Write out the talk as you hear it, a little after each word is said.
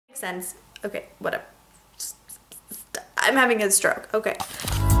Sense. Okay, whatever. I'm having a stroke. Okay.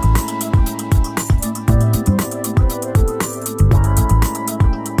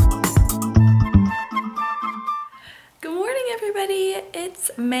 Good morning, everybody.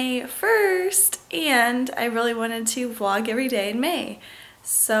 It's May 1st, and I really wanted to vlog every day in May.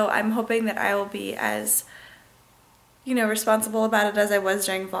 So I'm hoping that I will be as, you know, responsible about it as I was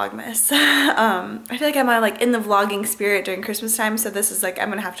during Vlogmas. I feel like I'm in the vlogging spirit during Christmas time, so this is like, I'm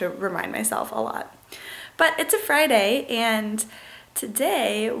gonna have to remind myself a lot. But it's a Friday, and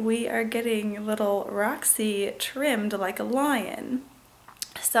today we are getting little Roxy trimmed like a lion.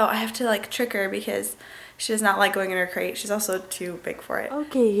 So I have to like trick her because she does not like going in her crate. She's also too big for it.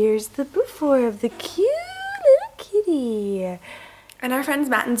 Okay, here's the before of the cute little kitty. And our friends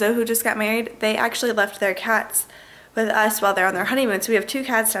Matt and Zoe, who just got married, they actually left their cats with us while they're on their honeymoon. So we have 2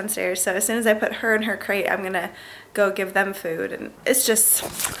 cats downstairs. So as soon as I put her in her crate, I'm gonna go give them food. And it's just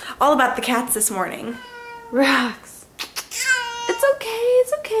all about the cats this morning. Rox, it's okay,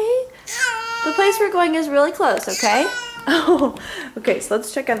 it's okay. The place we're going is really close, okay? Oh, okay, so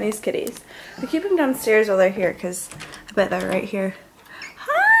let's check on these kitties. We keep them downstairs while they're here because I bet they're right here.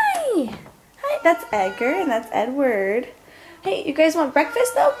 Hi! Hi, that's Edgar and that's Edward. Hey, you guys want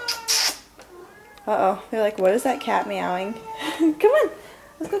breakfast though? Uh-oh, they're like, what is that cat meowing? Come on,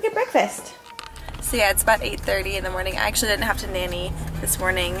 let's go get breakfast. So yeah, it's about 8:30 in the morning. I actually didn't have to nanny this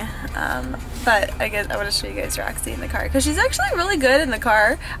morning, but I guess I want to show you guys Roxy in the car because she's actually really good in the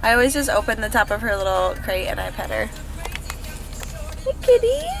car. I always just open the top of her little crate and I pet her. Hey,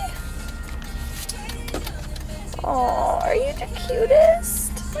 kitty. Oh, are you the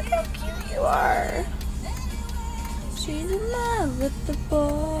cutest? Look how cute you are. She's in love with the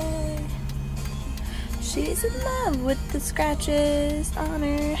boy. She's in love with the scratches on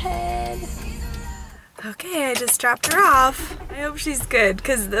her head. Okay, I just dropped her off. I hope she's good,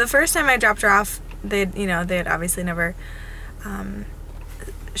 because the first time I dropped her off, they had obviously never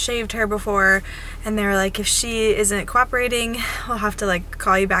shaved her before, and they were like, if she isn't cooperating, we'll have to like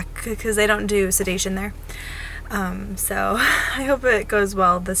call you back, because they don't do sedation there. So I hope it goes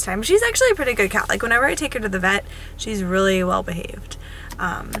well this time. She's actually a pretty good cat. Like whenever I take her to the vet, she's really well behaved.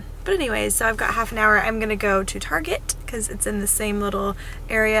 But anyways, so I've got half an hour. I'm gonna go to Target because it's in the same little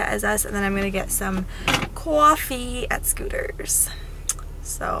area as us, and then I'm gonna get some coffee at Scooters.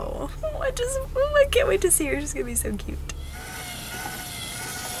 So I can't wait to see her. She's gonna be so cute.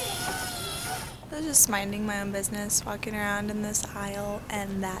 I was just minding my own business, walking around in this aisle,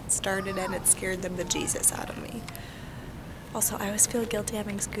 and that started, and it scared the bejesus out of me. Also, I always feel guilty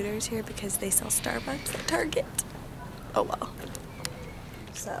having Scooters here because they sell Starbucks at Target. Oh well.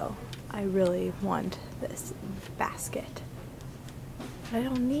 So I really want this basket, but I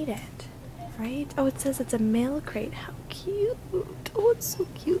don't need it, right? Oh, it says it's a mail crate. How cute. Oh, it's so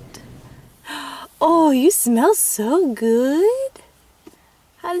cute. Oh, you smell so good.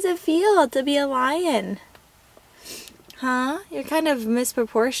 How does it feel to be a lion? Huh? You're kind of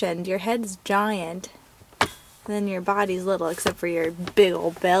misproportioned. Your head's giant, and then your body's little except for your big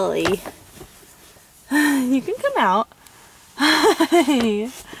old belly. You can come out.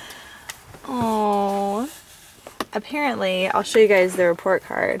 Hi. Oh. Apparently, I'll show you guys the report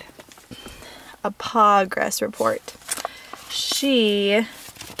card. A progress report. She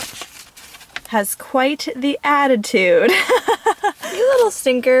has quite the attitude. You little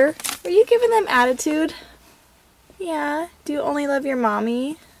stinker. Are you giving them attitude? Yeah. Do you only love your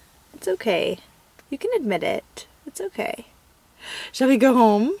mommy? It's okay. You can admit it. It's okay. Shall we go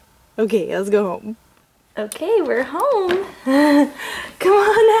home? Okay, let's go home. Okay, we're home. Come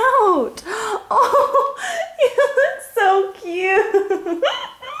on out. Oh, you look so cute.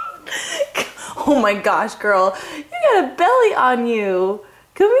 Oh my gosh, girl. You got a belly on you.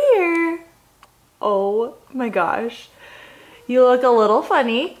 Come here. Oh my gosh. You look a little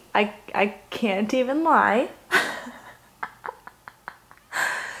funny. I can't even lie.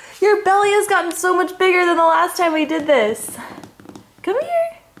 Your belly has gotten so much bigger than the last time we did this. Come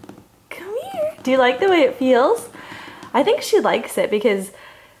here. Come here. Do you like the way it feels? I think she likes it because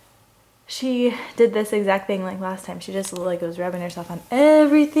she did this exact thing like last time. She just like was rubbing herself on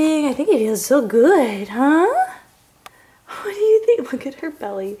everything. I think it feels so good, huh? What do you think? Look at her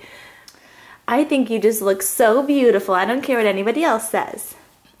belly. I think you just look so beautiful. I don't care what anybody else says.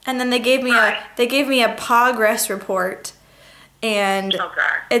 And then they gave me a progress report, and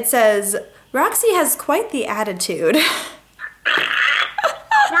it says Roxy has quite the attitude.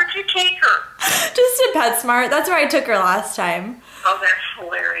 Where'd you take her? Just to PetSmart. That's where I took her last time. Oh, that's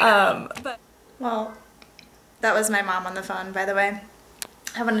hilarious. Well, that was my mom on the phone, by the way.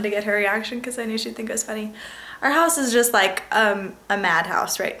 I wanted to get her reaction because I knew she'd think it was funny. Our house is just like a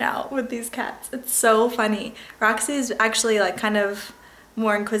madhouse right now with these cats. It's so funny. Roxy's actually like kind of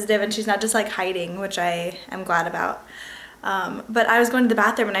more inquisitive and she's not just like hiding, which I am glad about. But I was going to the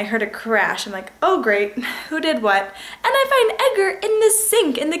bathroom and I heard a crash. I'm like, oh great, who did what? And I find Edgar in the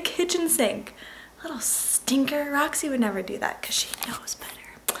sink, in the kitchen sink. Little stinker. Roxy would never do that because she knows better.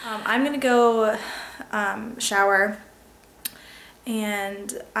 I'm gonna go shower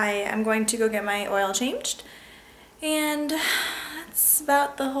and I am going to go get my oil changed. And that's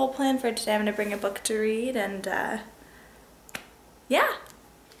about the whole plan for today. I'm gonna bring a book to read and yeah.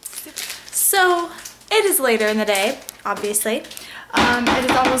 So it is later in the day, obviously. It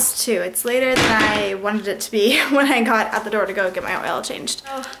is almost 2. It's later than I wanted it to be when I got out the door to go get my oil changed.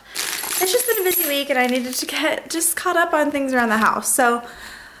 So it's just been a busy week and I needed to get just caught up on things around the house. So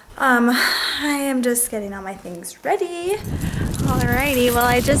I am just getting all my things ready. Alrighty, well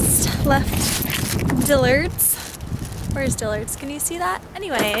I just left Dillard's. Where's Dillard's? Can you see that?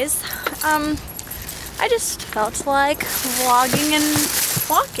 Anyways, I just felt like vlogging and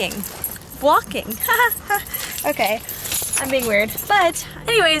walking. Walking. Okay, I'm being weird. But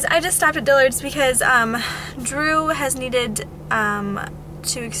anyways, I just stopped at Dillard's because Drew has needed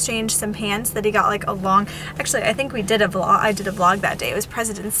to exchange some pants that he got like a long, actually I think we did a vlog, I did a vlog that day. It was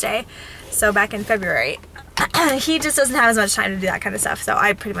President's Day, so back in February. He just doesn't have as much time to do that kind of stuff, so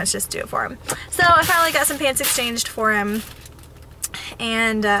I pretty much just do it for him. So I finally got some pants exchanged for him,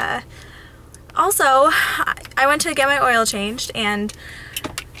 and also I went to get my oil changed, and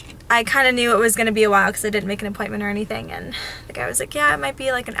I kind of knew it was going to be a while because I didn't make an appointment or anything, and the guy was like, yeah, it might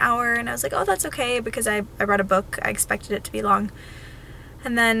be like an hour, and I was like, oh, that's okay, because I brought a book. I expected it to be long.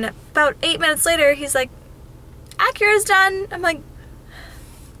 And then about 8 minutes later, he's like, Acura's done. I'm like,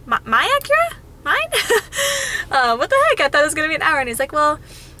 my Acura? Mine? What the heck? I thought it was going to be an hour. And he's like, well,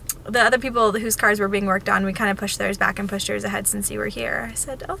 the other people whose cars were being worked on, we kind of pushed theirs back and pushed yours ahead since you were here. I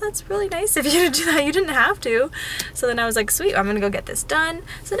said, oh, that's really nice of you to do that. You didn't have to. So then I was like, sweet, I'm going to go get this done.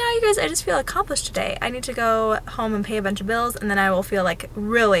 So now you guys, I just feel accomplished today. I need to go home and pay a bunch of bills, and then I will feel like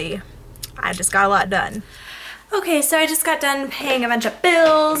really, I just got a lot done. Okay, so I just got done paying a bunch of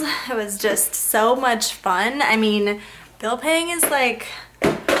bills. It was just so much fun. I mean, bill paying is like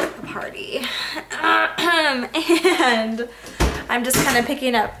a party. And I'm just kind of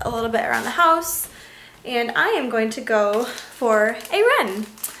picking up a little bit around the house, and I am going to go for a run,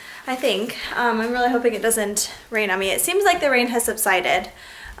 I think. I'm really hoping it doesn't rain on me. It seems like the rain has subsided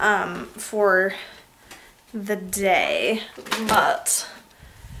for the day, but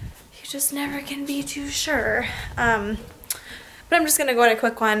just never can be too sure. But I'm just gonna go on a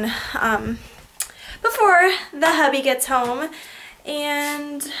quick one before the hubby gets home.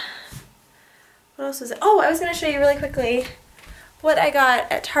 And what else was it? Oh, I was gonna show you really quickly what I got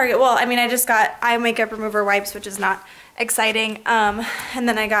at Target. Well, I mean, I just got eye makeup remover wipes, which is not exciting. And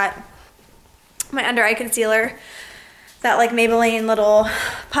then I got my under eye concealer, that like Maybelline little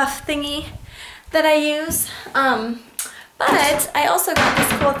puff thingy that I use. But I also got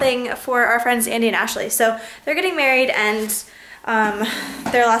this cool thing for our friends Andy and Ashley. So they're getting married, and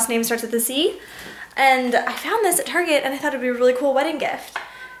their last name starts with a C. And I found this at Target, and I thought it'd be a really cool wedding gift.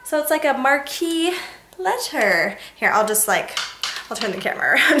 So it's like a marquee letter. Here, I'll just like, I'll turn the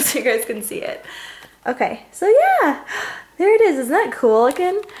camera around so you guys can see it. Okay, so yeah, there it is. Isn't that cool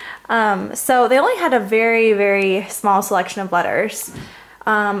looking? So they only had a very, very small selection of letters.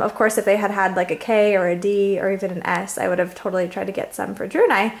 Of course, if they had had like a K or a D or even an S, I would have totally tried to get some for Drew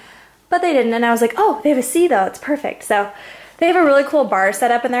and I, but they didn't. And I was like, oh, they have a C though, it's perfect. So they have a really cool bar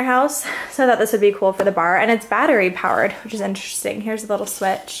set up in their house, so I thought this would be cool for the bar, and it's battery powered, which is interesting. Here's a little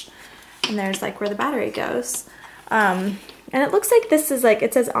switch, and there's like where the battery goes. And it looks like this is like,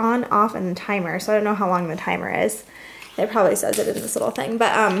 it says on, off, and timer, so I don't know how long the timer is. It probably says it in this little thing,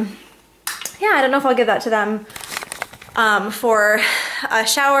 but yeah, I don't know if I'll give that to them for a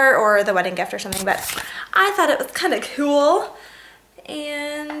shower or the wedding gift or something, but I thought it was kind of cool.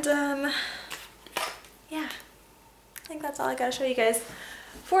 And yeah, I think that's all I gotta show you guys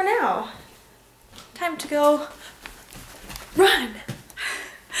for now. Time to go run.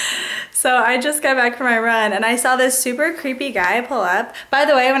 So I just got back from my run, and I saw this super creepy guy pull up. By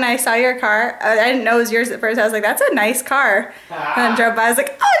the way, when I saw your car, I didn't know it was yours at first. I was like, that's a nice car. And I drove by, I was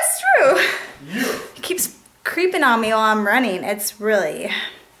like, oh, it's true. Yeah. He keeps creeping on me while I'm running. It's really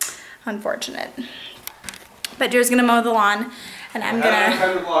unfortunate. But Drew's gonna mow the lawn, and I'm gonna... I don't have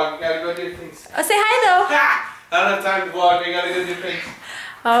time to vlog. You gotta go do things. Oh, say hi though. I don't have time to vlog. I gotta go do things.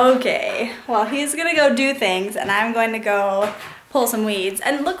 Okay. Well, he's gonna go do things, and I'm going to go pull some weeds.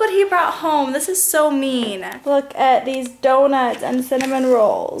 And look what he brought home. This is so mean. Look at these donuts and cinnamon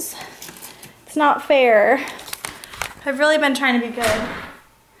rolls. It's not fair. I've really been trying to be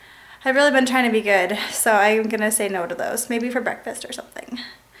good. So I'm gonna say no to those. Maybe for breakfast or something.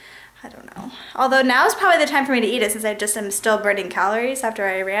 I don't know. Although now is probably the time for me to eat it since I just am still burning calories after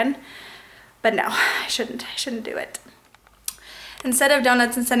I ran. But no, I shouldn't do it. Instead of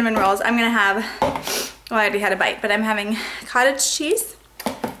donuts and cinnamon rolls, I'm gonna have, well, I already had a bite, but I'm having cottage cheese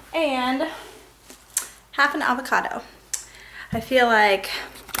and half an avocado. I feel like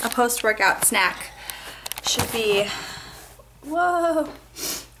a post-workout snack should be,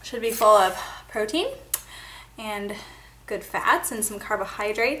 should be full of protein and good fats and some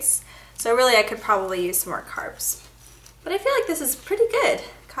carbohydrates. So really I could probably use some more carbs. But I feel like this is pretty good.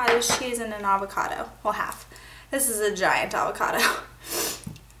 Cottage cheese and an avocado, well, half. This is a giant avocado.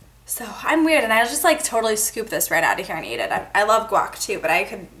 So I'm weird, and I just like totally scoop this right out of here and eat it. I love guac too, but I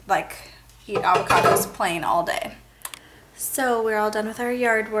could like eat avocados plain all day. So we're all done with our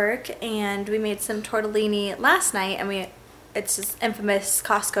yard work, and we made some tortellini last night, and it's just infamous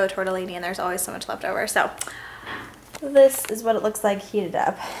Costco tortellini, and there's always so much left over. So this is what it looks like heated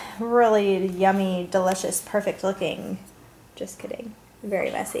up. Really yummy, delicious, perfect looking. Just kidding.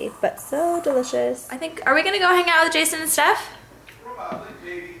 Very messy, but so delicious. I think, are we gonna go hang out with Jason and Steph? Probably,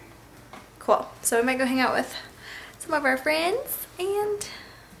 maybe. Cool. So we might go hang out with some of our friends, and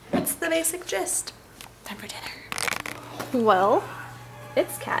that's the basic gist. Time for dinner. Well,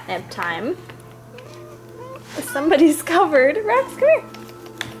 it's catnip time. Somebody's covered. Rex, come here.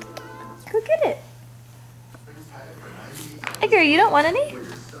 Go get it. Edgar, you don't want any?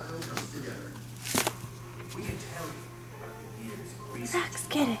 Rex,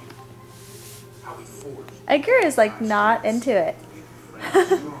 get it. Edgar is like not into it.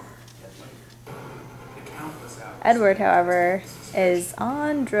 Edward, however, is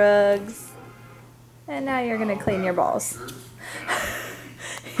on drugs. And now you're gonna clean your balls.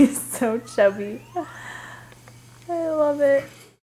 He's so chubby. I love it.